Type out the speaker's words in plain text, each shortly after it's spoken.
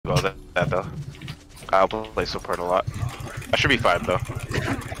go that though. I'll play support a lot. I should be fine though.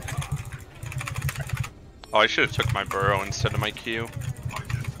 Oh, I should have took my burrow instead of my Q.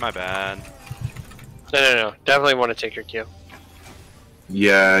 My bad. No. Definitely want to take your Q.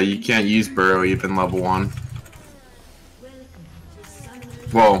 Yeah, you can't use burrow even level 1.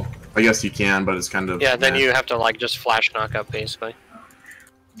 Well, I guess you can, but it's kind of... Yeah, then you have to like just flash knock up basically.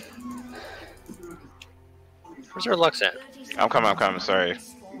 Where's our Lux at? I'm coming, sorry.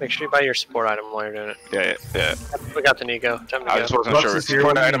 Make sure you buy your support item while you're doing it. Yeah. We got the Nico. Time to I go. just wasn't sure.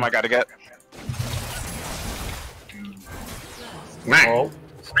 Support item I gotta get. Oh.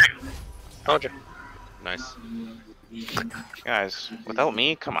 Told you. Nice. Guys, without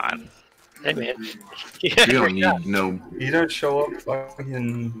me, come on. Hey man. You don't need no... You don't show up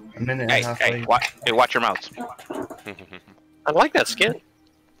fucking a minute and a half late. Watch your mouth. I like that skin.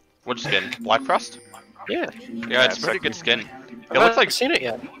 Which skin? Blackfrost? Yeah. Yeah, it's a pretty good skin. It looks like I've seen it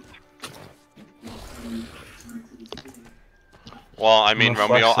yet. Well, I mean, I'm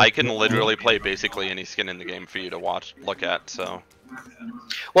gonna Romeo, flex I it. can literally play basically any skin in the game for you to look at, so...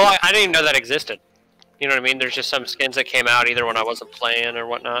 Well, I didn't even know that existed. You know what I mean? There's just some skins that came out either when I wasn't playing or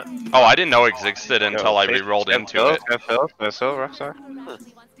whatnot. Oh, I didn't know it existed until I re-rolled into it. Rek'Sai.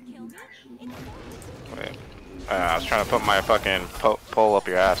 Wait. I was trying to put my fucking pole up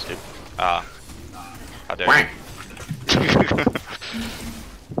your ass, dude. How dare you.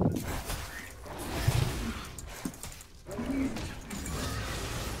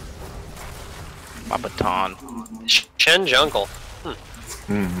 My baton. Shen Jungle.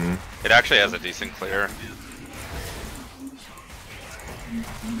 Mm-hmm. It actually has a decent clear.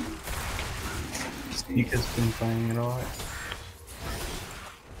 Nika's been playing it a lot.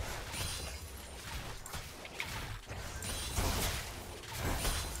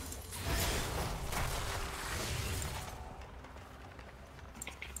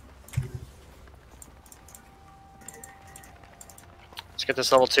 Let's get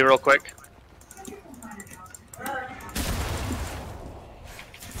this level 2 real quick.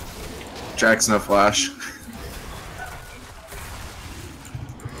 Jack's no flash.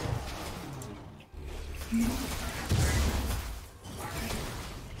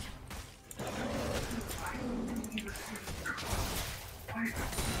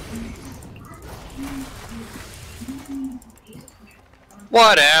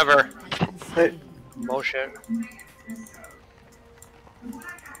 Whatever. Hey. Bullshit.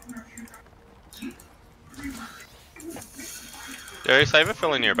 Darius, I have a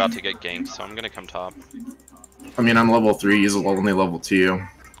feeling you're about to get ganked, so I'm gonna come top. I mean, I'm level 3, he's only level 2.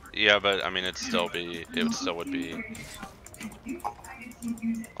 Yeah, but I mean, it still would be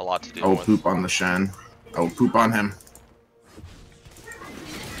a lot to deal I will with. poop on the Shen. I will poop on him.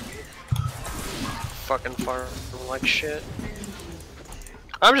 Fucking farm like shit.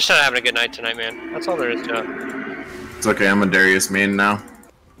 I'm just not having a good night tonight, man. That's all there is to it. It's okay, I'm a Darius main now.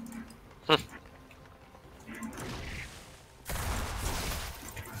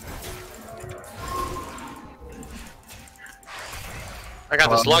 I got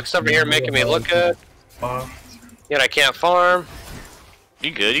this Lux over here making me look good. Yet I can't farm.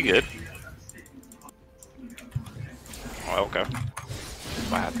 You good. Oh, okay.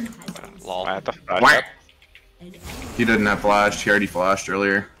 Wow. Lol. He didn't have flash, he already flashed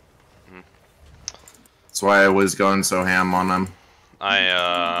earlier. That's why I was going so ham on him.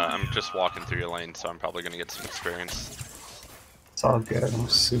 I'm just walking through your lane, so I'm probably gonna get some experience. It's all good. I'm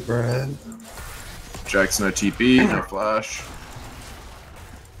super ahead. Jack's no TP, no flash.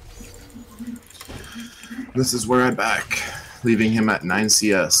 This is where I back, leaving him at 9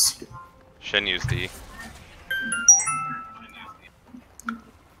 CS. Shen used D.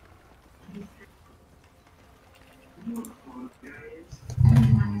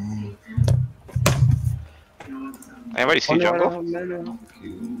 Anybody see jungle?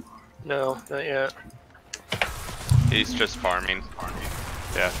 No, not yet. He's just farming.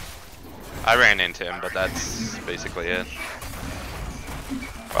 Yeah. I ran into him, but that's basically it.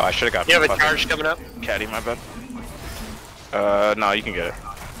 Oh, I should have got. You have a charge coming up? Caddy, my bad. No, you can get it.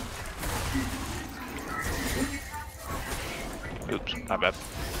 Oops, my bad.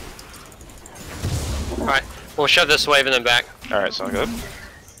 Alright, we'll shove this wave and then back. Alright, sound good.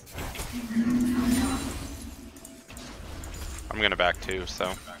 I'm gonna back too,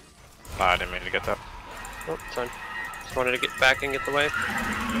 so. Nah, I didn't mean to get that. Oh, it's fine. Just wanted to get back and get the wave.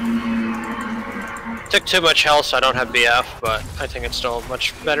 Took too much health, so I don't have BF, but I think it's still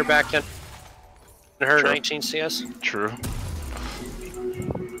much better back than her True. 19 CS. True.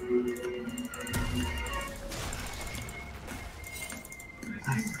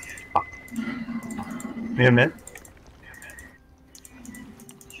 Me a mid?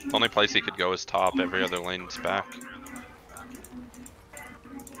 The only place he could go is top. Every other lane's back.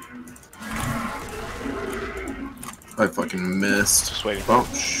 I fucking missed. Just waiting. Oh,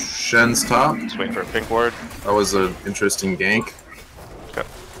 Shen's top. Just waiting for a pink ward. That was an interesting gank. Okay.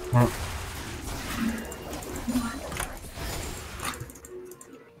 Huh.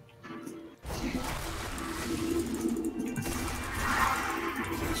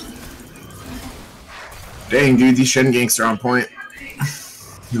 Dang, dude, these Shen ganks are on point.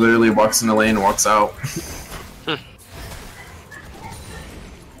 He literally walks in the lane and walks out. I'm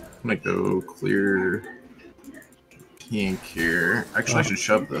gonna go clear pink here. Actually, I should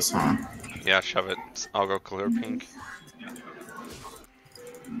shove this, huh? Yeah, shove it. I'll go clear pink.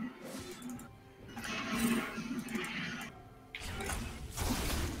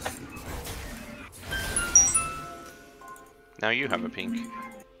 Now you have a pink.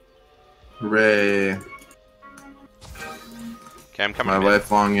 Hooray. Okay, I'm coming My in.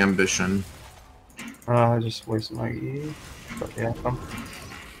 lifelong ambition. I just wasted my E. But yeah, come.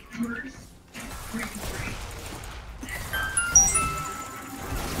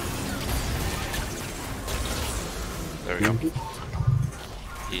 There we go.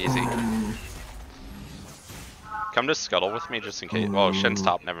 Easy. Come to scuttle with me just in case. Oh, Shen's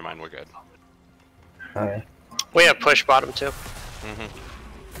top. Never mind, we're good. Alright. We have push bottom too.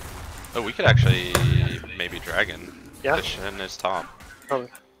 Oh, we could actually maybe dragon. Yeah. The Shen is top. Probably.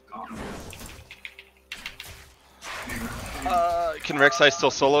 Can Rek'Sai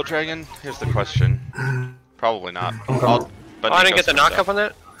still solo dragon? Here's the question. Probably not. But Oh, I didn't get the Nico's knock up on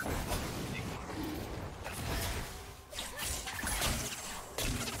that?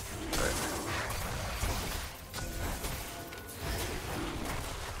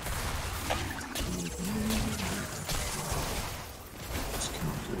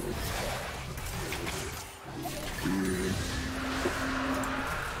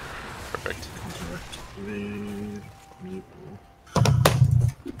 Perfect.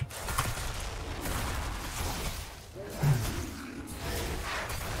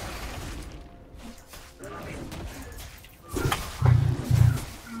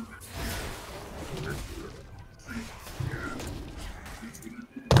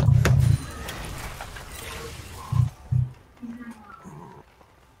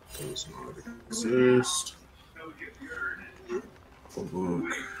 Does not exist.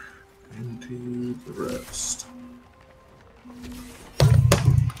 Look into the rest.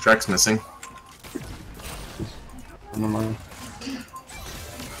 Track's missing. Never mind.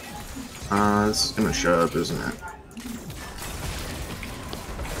 This is gonna show up, isn't it?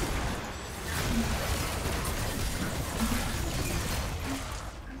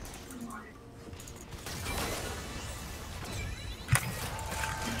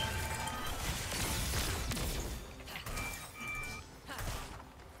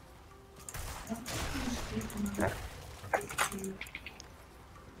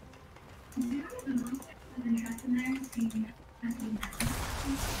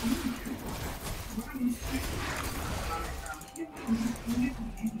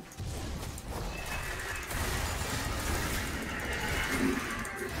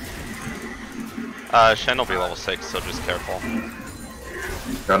 Shen will be level 6, so just careful.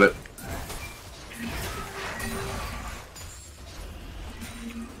 Got it.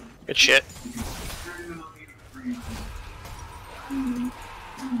 Good shit.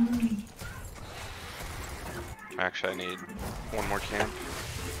 Actually, I need one more camp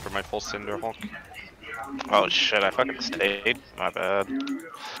for my full Cinder Hulk. Oh shit, I fucking stayed. My bad.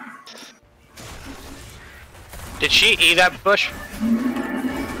 Did she eat that bush?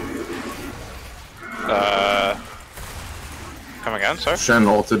 Come again, sir? Shen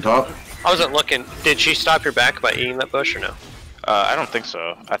ulted top. I wasn't looking. Did she stop your back by eating that bush or no? I don't think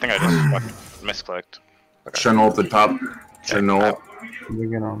so. I think I just fucking misclicked. Shen ulted top. Shen ult. You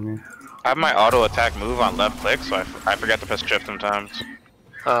get on me. I have my auto attack move on left click, so I forget to press shift sometimes.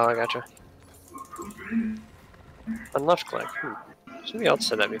 Oh, I gotcha. On left click. Somebody else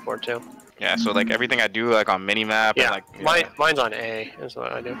said that before too. Yeah, so like everything I do like on minimap Yeah, and like mine's on A is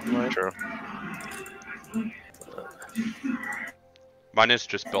what I do. Mine. True. Mine is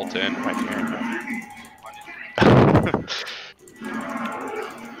just built in. Right here.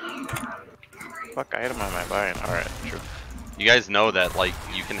 Fuck, I hit him on my line. Alright, true. You guys know that like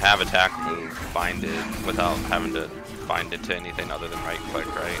you can have attack move binded without having to bind it to anything other than right click,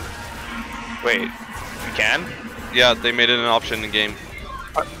 right? Wait, you can? Yeah, they made it an option in game.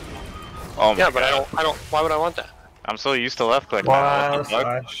 Oh my Yeah, but God. I don't. Why would I want that? I'm so used to left click now. Wow, What the fuck?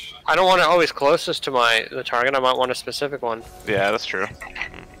 slash. I don't want it always closest to the target. I might want a specific one. Yeah, that's true.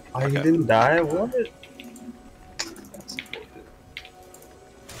 Oh, you didn't die? What?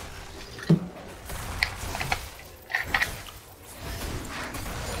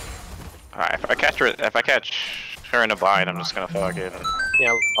 if I catch her in a bind, I'm just gonna fucking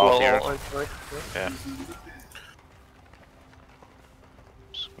Yeah, off here. actually. Yeah.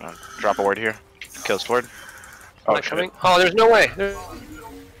 Just gonna drop a ward here. Kill sword. Oh, Not coming. Oh, there's no way.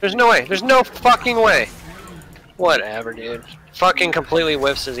 There's no way. There's no fucking way. Whatever, dude. Fucking completely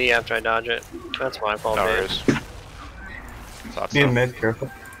whiffs his E after I dodge it. That's my fault, No dude. worries. Thought Be in so. mid, careful.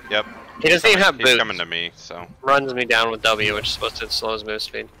 Yep. He doesn't even have He's boots. coming to me, so. Runs me down with W, which is supposed to slow his move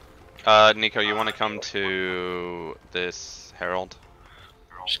speed. Nico, you want to come to this Herald?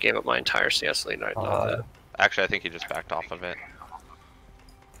 Just gave up my entire CS lead right now. Actually, I think he just backed off of it.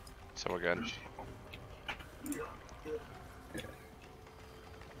 So we're good.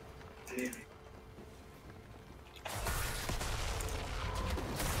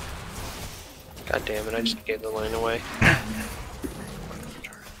 God damn it, I just gave the lane away.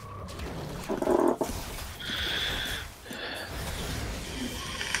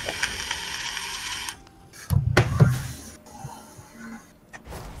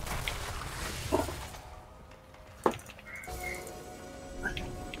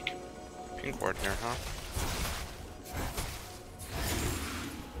 Pink ward here, huh?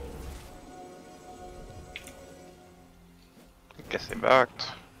 Guess they backed.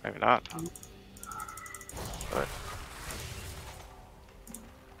 Maybe not. But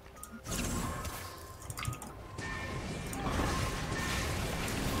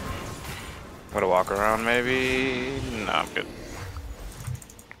I'm gonna walk around maybe. No, I'm good.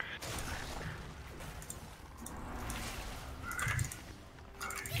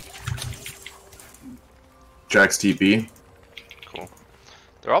 Jack's TP. Cool.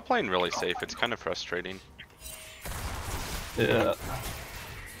 They're all playing really safe. It's kind of frustrating. Yeah.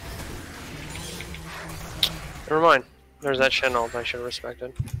 Never mind. There's that Shen ult I should have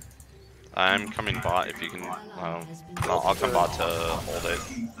respected. I'm coming bot if you can. I'll come bot to hold it.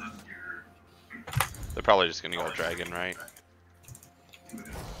 They're probably just gonna go dragon, right?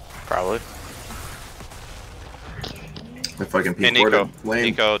 Probably. If I can Hey peek Nico, ward lane.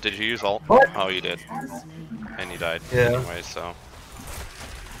 Nico, did you use ult? What? Oh, you did. And you died Yeah. anyway, so.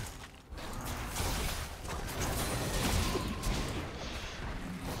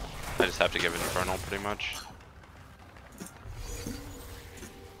 I just have to give Infernal pretty much.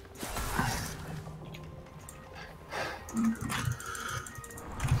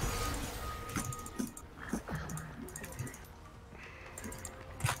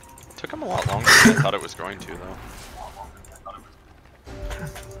 Took him a lot longer than I thought it was going to, though.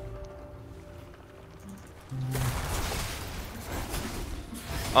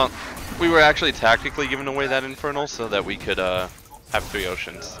 We were actually tactically giving away that Infernal so that we could have 3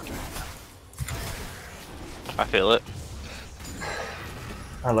 oceans. I feel it.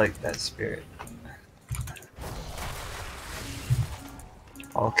 I like that spirit.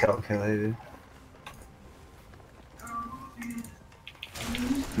 All calculated.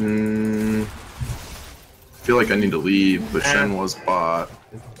 I feel like I need to leave, but Shen was bot.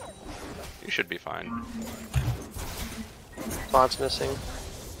 You should be fine. Bot's missing.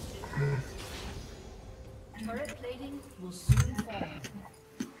 Turret plating will soon fall.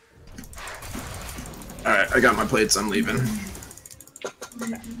 Alright, I got my plates, I'm leaving.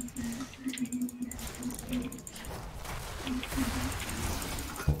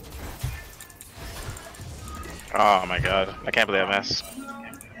 Oh my god. I can't believe I missed.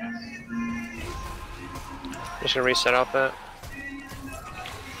 Just gonna reset off that.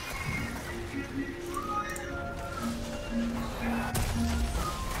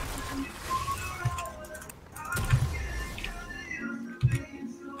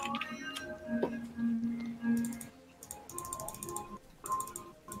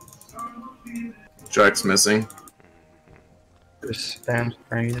 Jack's missing. Just spam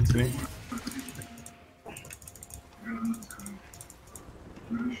spraying into me.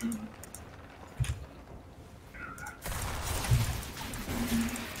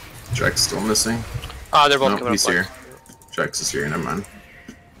 Jack's still missing. Ah, they're both No, coming he's up. here. Jax is here, never mind.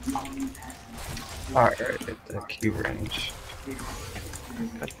 Alright, at the Q range.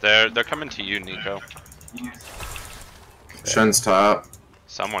 They're coming to you, Nico. Shen's top.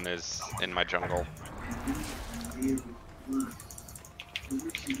 Someone is in my jungle.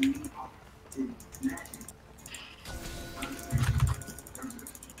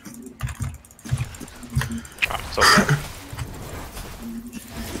 I'm so bad.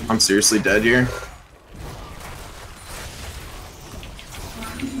 I'm seriously dead here.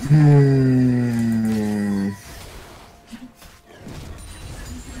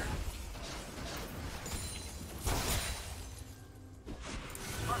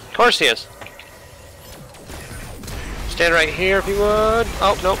 Of course he is. Stand right here if you would.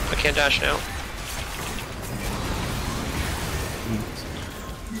 Oh, nope, I can't dash now.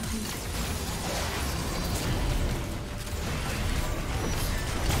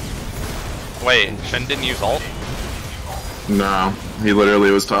 Wait, Shen didn't use ult? No, he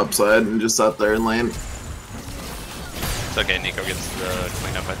literally was topside and just sat there in lane. It's okay, Nico gets the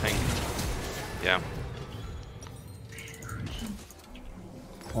cleanup, I think. Yeah.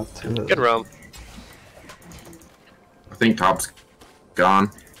 Good roam. I think top's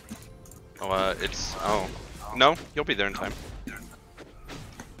gone. Oh, it's... Oh. No, you'll be there in time.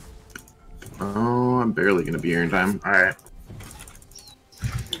 Oh, I'm barely gonna be here in time. Alright.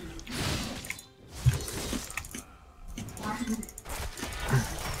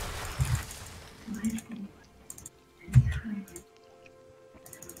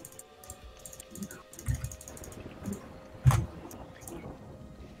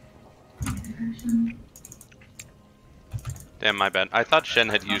 Damn, my bad. I thought Shen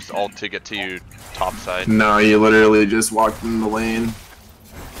had used ult to get to you topside. No, he literally just walked in the lane.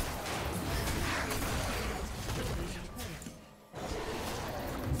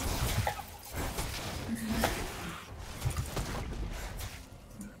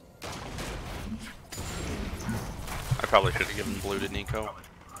 I probably should have given blue to Nico.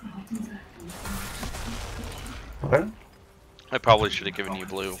 What? I probably should have given you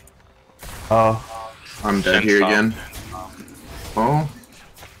blue. Oh, I'm dead Shen's here top. again. Oh,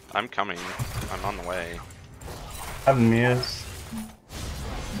 I'm coming. I'm on the way. I have Muse.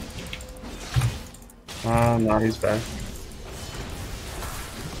 Oh, no, he's back.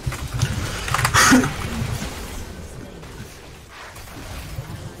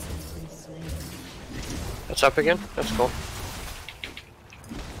 That's up again? That's cool.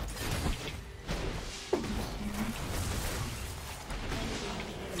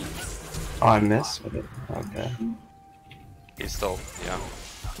 Oh, I missed with it. Okay. He's still, yeah.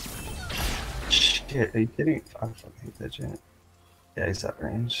 Shit, are you kidding? I fucking digit. Yeah, he's at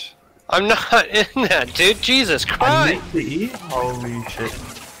range. I'm not in that, dude. Jesus I Christ! need to eat? Holy shit.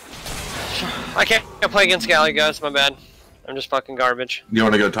 I can't play against Galley, guys. My bad. I'm just fucking garbage. you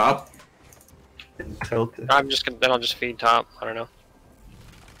want to go top? Tilted. I'm just gonna, then I'll just feed top. I don't know.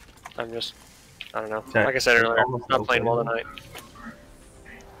 I don't know. Okay. Like I said earlier, I'm Almost not playing well okay. tonight.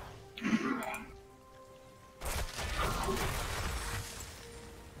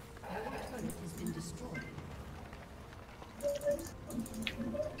 has been destroyed.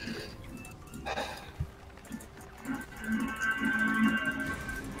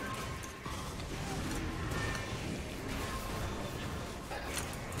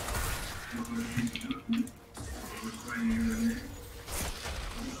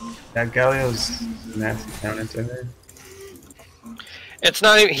 That Galio's nasty counter to her. It's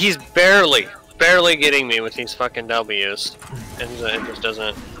not even. He's barely getting me with these fucking W's, and it just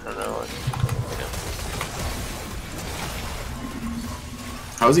doesn't. I don't know.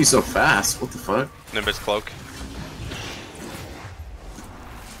 How is he so fast? What the fuck? Nimbus cloak.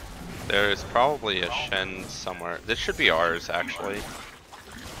 There is probably a Shen somewhere. This should be ours, actually.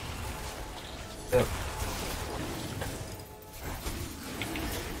 Yep.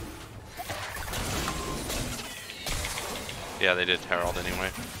 Yeah, they did Herald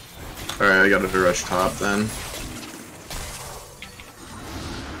anyway. Alright, I gotta rush top then.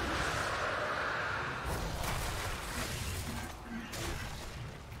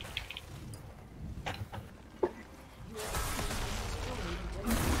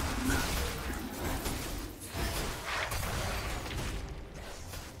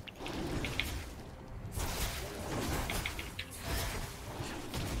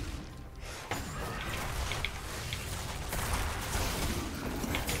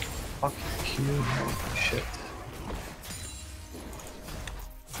 Fuck you. Holy shit.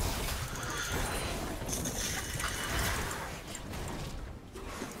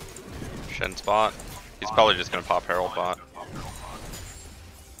 Shen spot. He's probably just gonna pop Herald bot.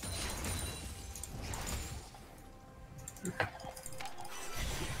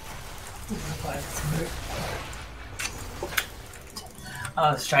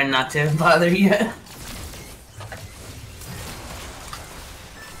 I was trying not to bother you.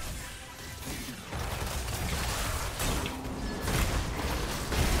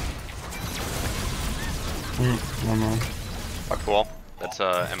 No more. Oh, cool. That's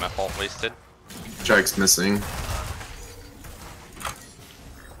MF ult wasted. Jack's missing.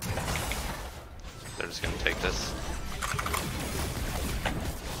 They're just gonna take this.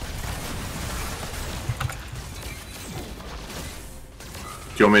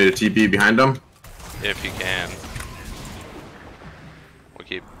 Do you want me to TP behind him? If you can. We'll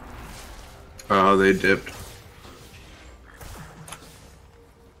keep. Oh, they dipped.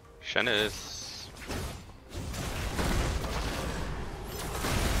 Shen is.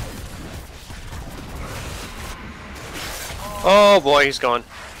 Oh boy, he's gone.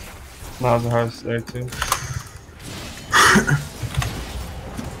 No, the heart's there too.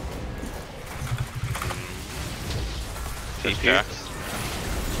 Just Jax.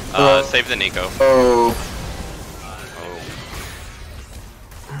 Oh. Save the Nico. Oh.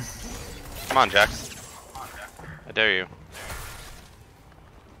 Oh. Come on, Jax. I dare you.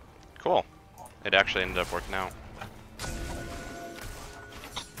 Cool. It actually ended up working out.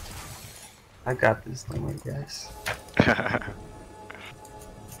 I got this thing, I guess.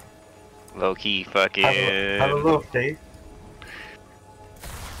 Low key fucking. Have a little faith.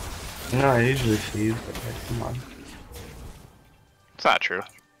 No, I usually feed, but like, come on. It's not true.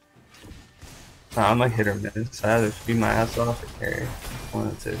 No, I'm like hit or miss. I either feed my ass off or carry. One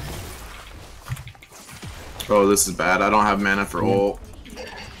of the two. Oh, this is bad. I don't have mana for ult.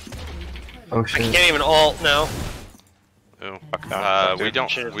 Oh I shit. can't even alt now. Ooh. no. We don't.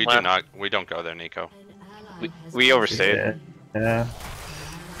 Shit is We left. do not. We don't go there, Nico. We overstayed. Yeah. Yeah.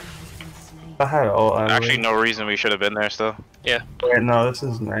 I had ult. I Actually, would. no reason we should have been there still. Wait, no, this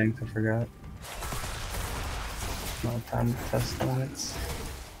is ranked. I forgot. No time to test limits.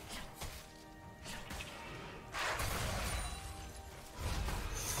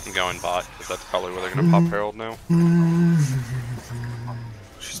 I'm going bot because that's probably where they're gonna pop Herald now.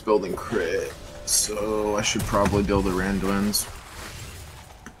 She's building crit, so I should probably build a Randuin's.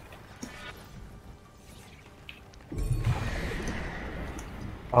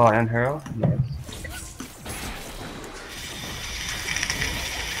 Oh, and Herald? Nice.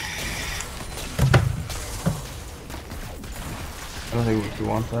 I don't think we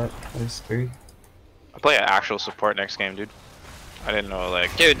want that. There's 3. I play an actual support next game, dude. I didn't know,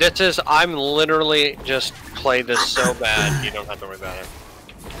 like. Dude, this is, I'm literally just played this so bad, you don't have to worry about it.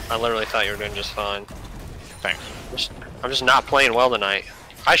 I literally thought you were doing just fine. Thanks. I'm just not playing well tonight.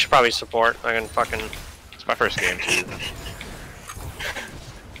 I should probably support. I can fucking... It's my first game, too.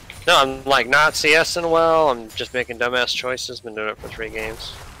 No, I'm like not CSing well, I'm just making dumbass choices, been doing it for 3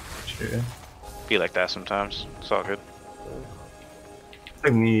 games. Sure. Be like that sometimes. It's all good.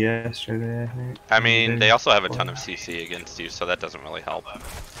 Like me yesterday, I think. I mean, they also have a ton of CC against you, so that doesn't really help.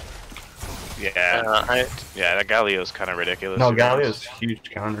 Yeah. Yeah, that Galio's kind of ridiculous. No, to be honest. Galio's huge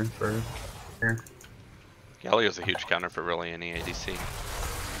counter for here. Galio's a huge counter for really any ADC.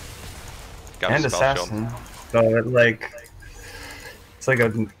 Got And a spell Assassin. So it like... It's like a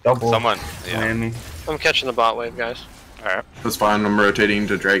double Someone, yeah. whammy. I'm catching the bot wave, guys. Alright. That's fine. I'm rotating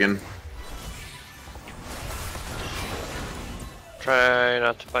to Dragon. Try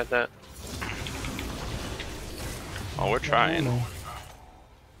not to fight that. Oh, we're trying.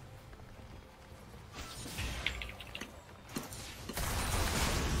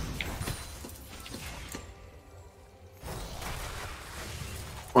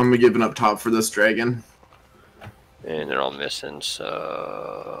 I'm giving up top for this Dragon. And they're all missing,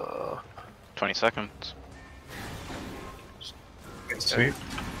 so... 20 seconds. Sweet.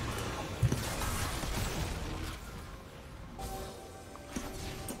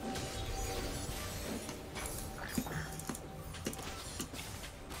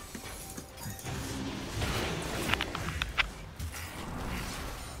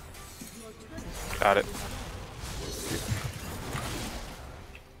 Got it.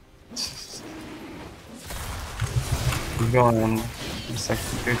 He's going on the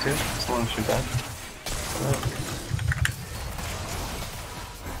second tier too. Someone should die.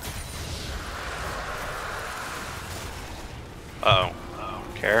 Uh-oh.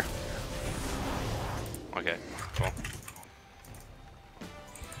 Care? Okay, cool.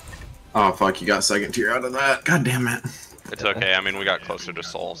 Oh fuck! You got second tier out of that. God damn it. It's okay, I mean, we got closer to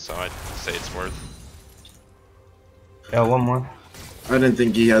Soul, so I'd say it's worth. Yeah, one more. I didn't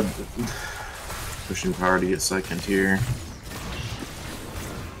think he had pushing power to get second tier.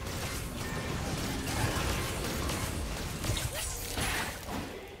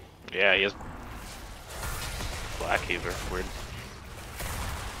 Yeah, he has Black Heaver. Weird.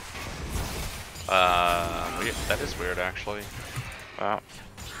 That is weird, actually. Wow.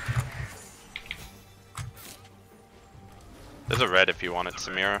 There's a red if you want it,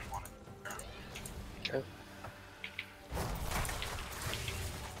 Samira. Okay.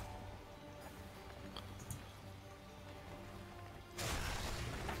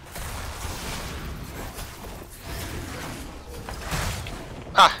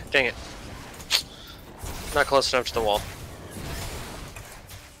 Ah, dang it. Not close enough to the wall.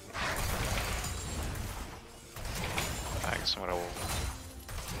 I guess I'm gonna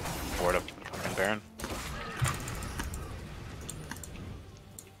board up fucking Baron.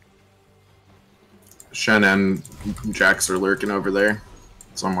 Shen and Jax are lurking over there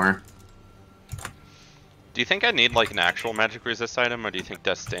somewhere. Do Do you think I need like an actual magic resist item, or do you think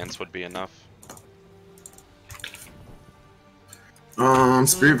Death's Dance would be enough?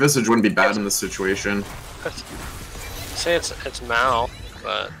 Spirit Visage wouldn't be bad in this situation. Say it's Mal,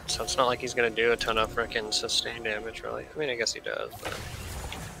 but so it's not like he's gonna do a ton of frickin' sustain damage, really. I mean, I guess he does, but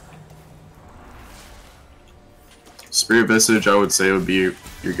Spirit Visage, I would say, would be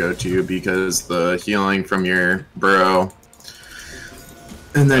your go-to because the healing from your burrow,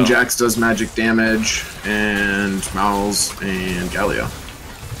 and then Jax does magic damage, and Mal's and Galio.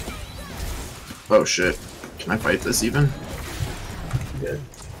 Oh shit! Can I fight this even? Yeah.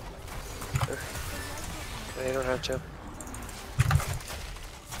 no, you don't have to.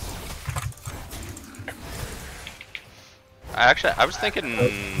 I was thinking.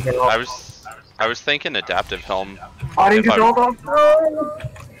 I was thinking adaptive helm. I if didn't I- control them.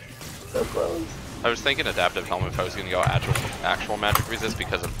 So close. I was thinking adaptive helm if I was gonna go actual magic resist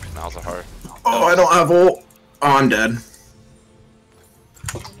because of Malzahar. Oh, I don't have ult. Oh, I'm dead.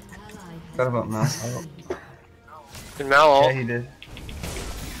 Forgot about Mal. Did Mal ult? Yeah, he did.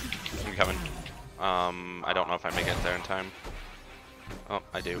 I'm coming. I don't know if I make it there in time. Oh,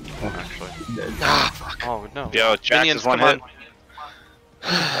 I do, actually. He did. Ah, fuck. Oh, no. Yo, Jax Minions, is one come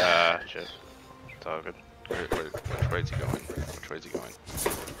hit. on. Shit. It's all good. Which way is he going? Which way is he going?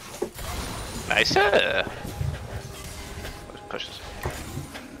 Nice. Push this.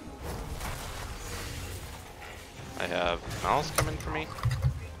 I have Mal's coming for me.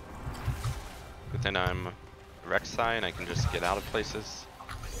 But then I'm Rek'Sai and I can just get out of places.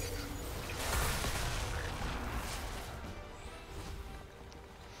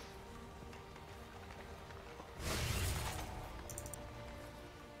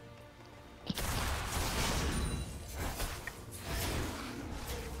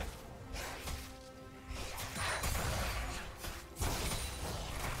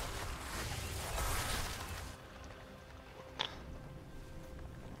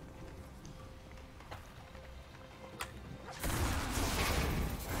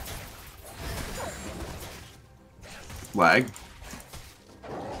 Lag.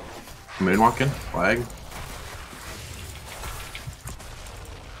 Moonwalking. Lag.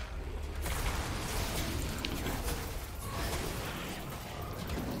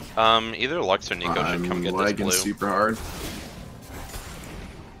 Either Lux or Nico should come get this lagging blue. super hard.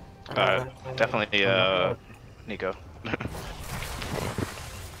 Definitely, Nico.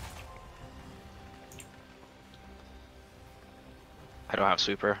 I don't have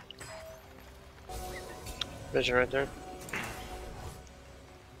super. Vision right there.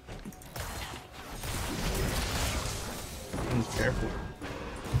 He's careful.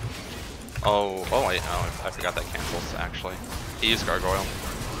 Oh, I forgot that cancels, actually. He used Gargoyle.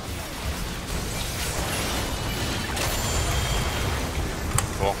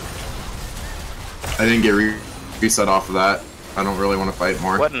 Cool. I didn't get reset off of that. I don't really want to fight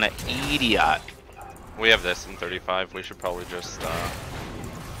more. What an idiot. We have this in 35, we should probably just, not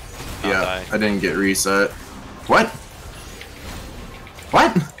Yeah, die. I didn't get reset. What?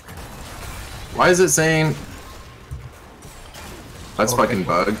 What? Why is it saying... That's fucking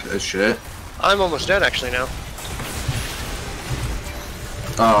bugged as shit. I'm almost dead actually now.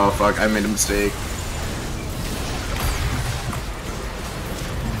 Oh fuck, I made a mistake.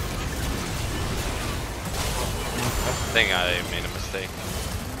 I think I made a mistake.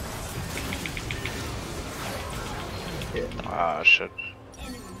 Ah, shit.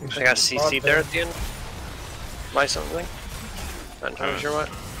 I got CC'd there at the end. By something. Not entirely sure what.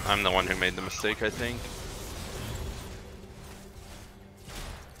 I'm the one who made the mistake, I think.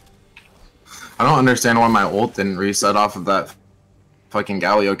 I don't understand why my ult didn't reset off of that fucking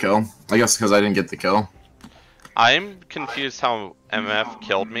Galio kill. I guess because I didn't get the kill. I'm confused how MF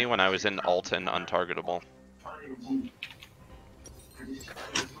killed me when I was in ult and untargetable.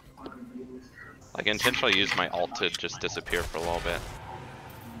 Like, I intentionally used my ult to just disappear for a little bit.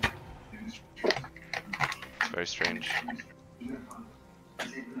 It's very strange.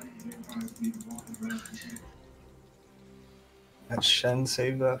 That Shen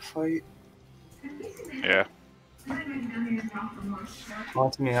saved that fight. Yeah.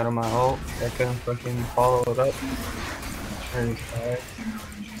 Locked me out of my ult. I couldn't fucking follow it up. Very tired.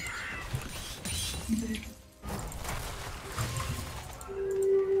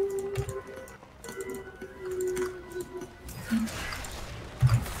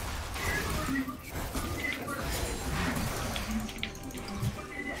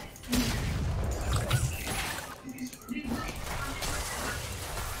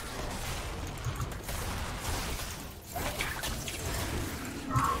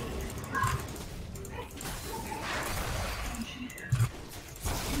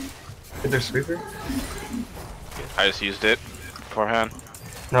 Is there sweeper? I just used it beforehand.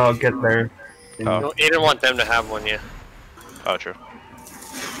 No, get there. Oh. You didn't want them to have one, yeah. Oh, true.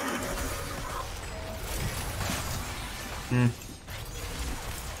 Hmm.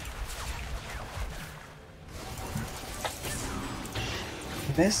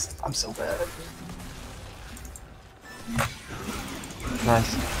 Missed? I'm so bad.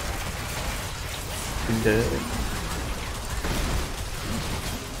 Nice. You did it.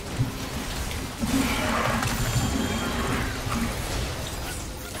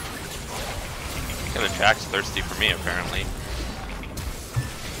 Jack's thirsty for me, apparently.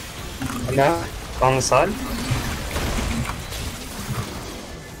 No, on the side.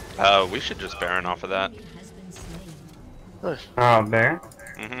 We should just Baron off of that. Oh, bear.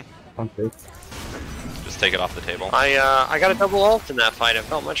 Okay. Just take it off the table. I got a double ult in that fight. It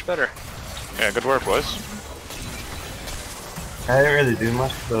felt much better. Yeah, good work, boys. I didn't really do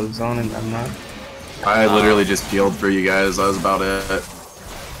much for the zone and M9. I literally just peeled for you guys. That was about it.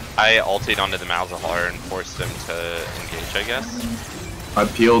 I ulted onto the Malzahar and forced them to engage, I guess. I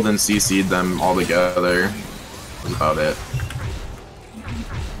peeled and CC'd them all together. That was about it.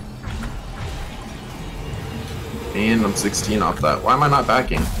 And I'm 16 off that. Why am I not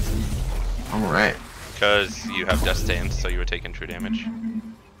backing? Alright. Because you have Death Stance, so you were taking true damage.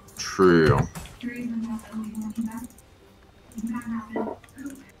 True.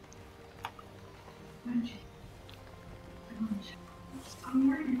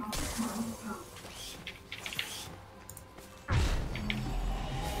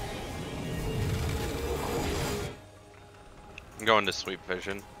 I'm going to sweep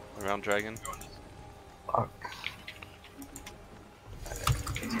vision around Dragon. Fuck.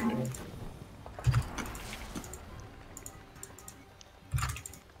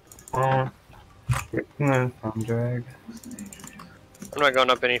 From drag. I'm not going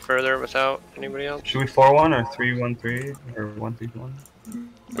up any further without anybody else. Should we 4-1 or 3-1-3 or 1-3-1?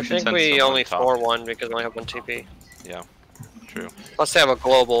 I think we only 4-1 because we only have one TP. Yeah, true. Plus they have a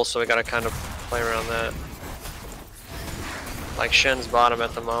global, so we gotta kind of play around that. Like Shen's bottom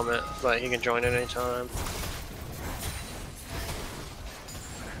at the moment, but he can join at any time.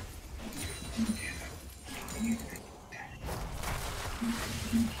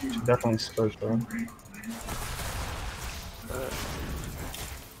 Should definitely scourge though.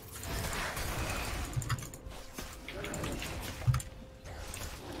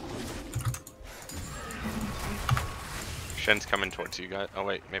 Shen's coming towards you guys. Oh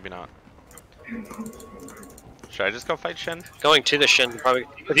wait, maybe not. Should I just go fight Shen? Going to the Shen, probably.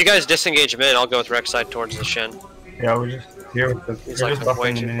 If you guys disengage mid, I'll go with Rek'Sai towards the Shen. Yeah, we're just here with the. He's we're like just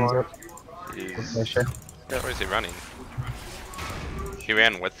way buffing the too minions far. up. He's... Yeah, sure. Where is he running? He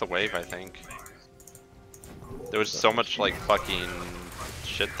ran with the wave, I think. There was so much like fucking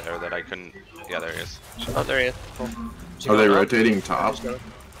shit there that I couldn't. Yeah, there he is. Oh, there he is. Cool. Are they rotating top?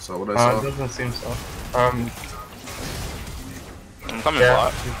 So what I saw. It doesn't seem so. I'm coming Yeah,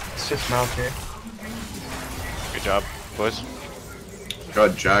 bot. it's just mouth here. Good job, boys.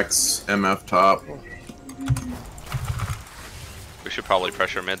 Got Jack's MF top. We should probably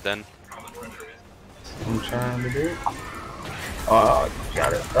pressure mid then. I'm trying to do it. Oh,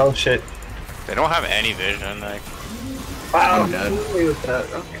 got it. Oh shit. They don't have any vision. Like, Wow, I'm dead. with that.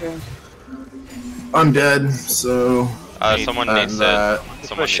 Okay. I'm dead, so Someone that needs and to. that.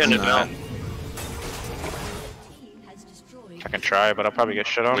 Someone needs Shen to it now. defend. I can try, but I'll probably get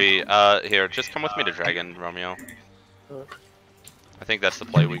shit on. We here, just come with me to Dragon, Romeo. I think that's the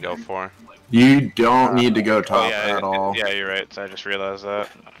play we go for. You don't need to go top yeah, at all. Yeah, you're right. So I just realized that.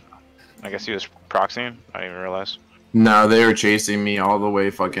 I guess he was proxying. I didn't even realize. No, they were chasing me all the way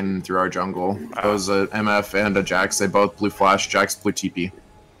fucking through our jungle. It was a MF and a Jax. They both blew flash. Jax blew TP.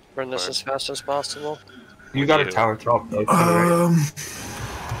 Burn this as fast as possible. You got a tower top though. to the right.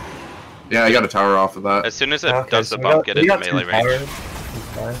 Yeah, I got a tower off of that. As soon as it Okay, does so the we bump, got- get we into got two melee range. towers.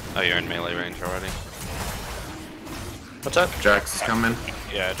 Okay. Oh, you're in melee range already. What's up? Jax is coming.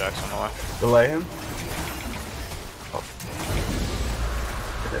 Yeah, Jack's on the way. Delay him. Oh.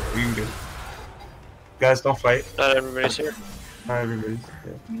 We can do. Guys, don't fight. Not everybody's here. Not everybody's.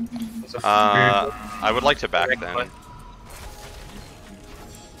 Yeah. I would like to back then.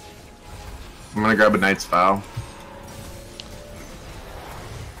 I'm gonna grab a Knight's Vow.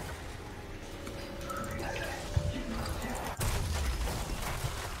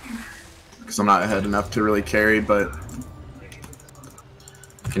 Because I'm not ahead enough to really carry, but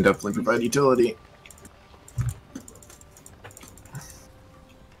I can definitely provide utility.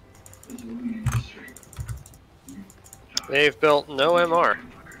 They've built no MR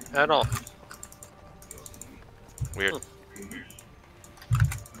at all. Weird.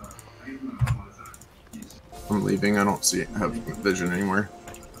 I'm leaving. I don't have vision anymore.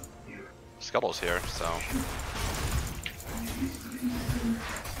 Scuttle's here, so.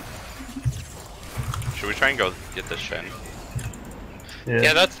 Should we try and go get this Shen?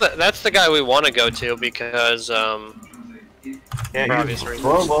 Yeah, that's the guy we want to go to because for obvious reasons.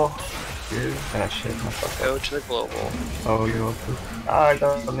 Global. Dude. Ah, shit. My fuck. Go to the global. Oh, you're welcome. Ah, I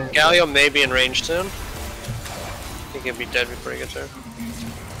got something. Galio may be in range soon. He can be dead before he gets there.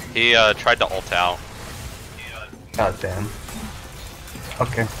 He tried to ult out. God damn.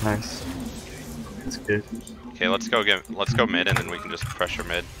 Okay, nice. That's good. Okay, let's go mid and then we can just pressure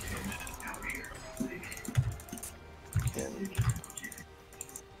mid.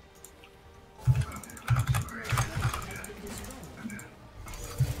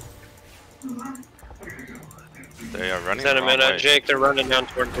 They are running. Send him in, Jake. They're running down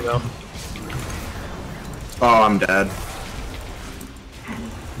toward you though. Oh, I'm dead.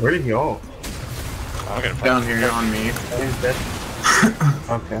 Where did he go? Down here on me. Oh, he's dead.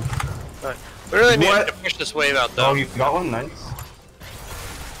 Okay. Right. We really need to push this wave out though. Oh, you got one? Nice.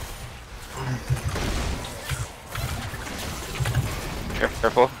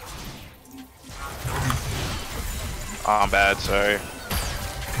 Careful. Oh, I'm bad, sorry.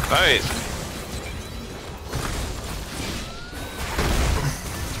 Nice!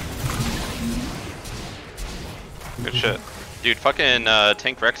 Good shit. Dude, fucking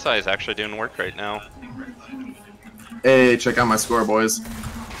tank Rek'Sai is actually doing work right now. Hey, check out my score, boys.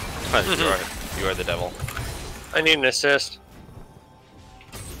 You are the devil. I need an assist.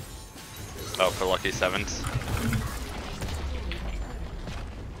 Oh, for lucky sevens.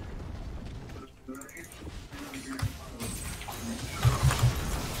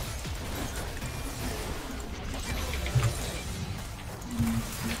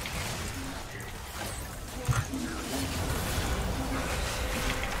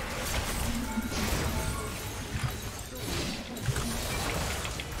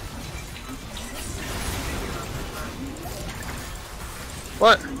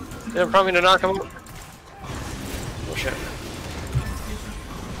 What? You didn't prompt me to knock him out? Oh shit.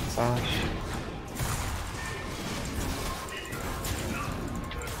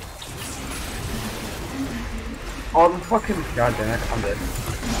 Oh, the fucking. God damn it, I'm dead.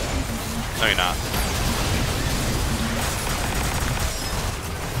 No, you're not.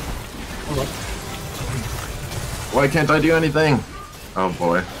 Why can't I do anything? Oh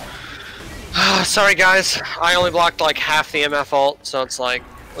boy. Sorry guys, I only blocked like half the MF ult, so it's like,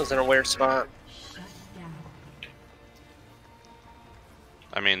 I was in a weird spot.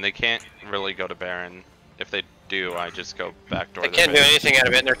 I mean, they can't really go to Baron. If they do, I just go backdoor. They can't do anything out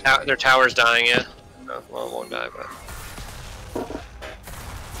of it, and their tower's dying, yeah. No, well, it won't die, but...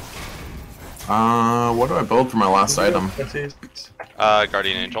 What do I build for my last item?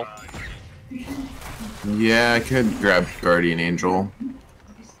 Guardian Angel. Yeah, I could grab Guardian Angel.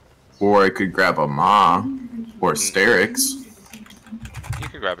 Or I could grab a Ma. Or Sterix. You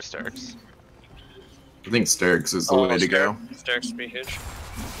could grab a Sterix. I think Sterix is the way to go. Sterix would be huge.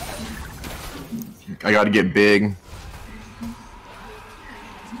 I gotta get big.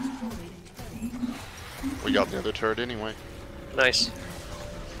 We got the other turret anyway. Nice.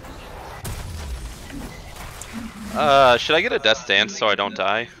 Should I get a Death Dance so I don't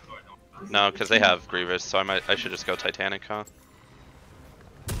die? No, because they have Grievous, so I should just go Titanic, huh?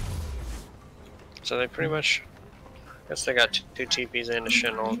 So they pretty much... I guess they got two TPs and a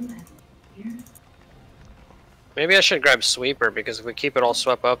Shen ult. Maybe I should grab Sweeper, because if we keep it all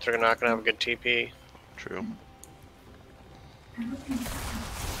swept up, they're not going to have a good TP. True.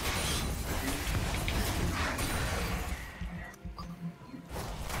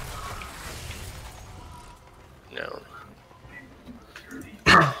 No.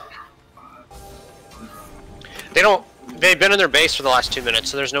 They've been in their base for the last 2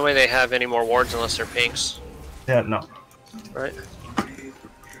 minutes, so there's no way they have any more wards unless they're pinks. Yeah, no. Right?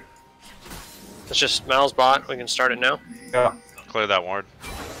 It's just Mal's bot, we can start it now. Yeah. Clear that ward.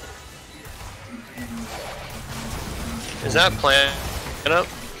 Is that plan up?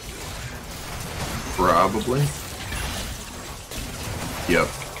 Probably. Yep.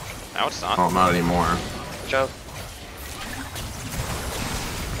 Now it's not. Oh, not anymore. Good job.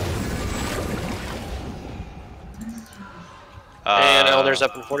 And Elder's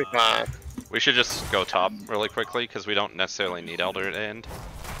up in 45. We should just go top really quickly because we don't necessarily need Elder at end.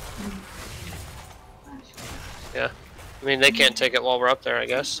 Yeah. I mean, they can't take it while we're up there, I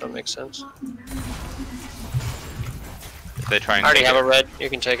guess, so it makes sense. If they try and I already take have it, a red, you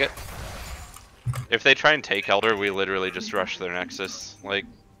can take it. If they try and take Elder, we literally just rush their Nexus. Like,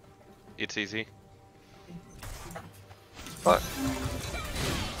 it's easy. What?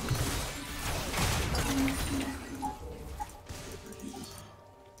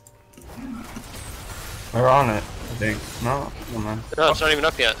 We're on it, I think. No, never mind. No, it's not even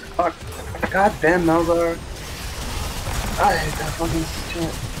up yet. Fuck. God damn, Melzar. I hate that fucking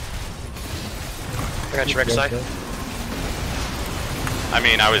shit. I got you, Rek'Sai. I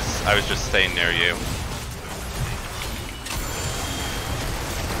mean, I was just staying near you.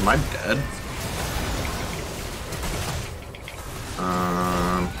 Am I dead?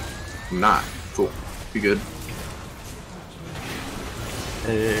 I'm not. Cool. Be good.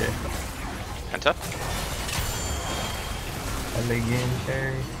 Penta? I lay game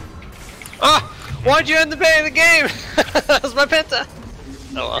carry. Ah! Why'd you end the game? That was my penta.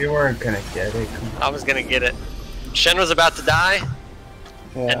 Oh well. You weren't gonna get it. Come on. I was gonna get it. Shen was about to die,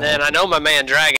 Yeah. and then I know my man Dragon.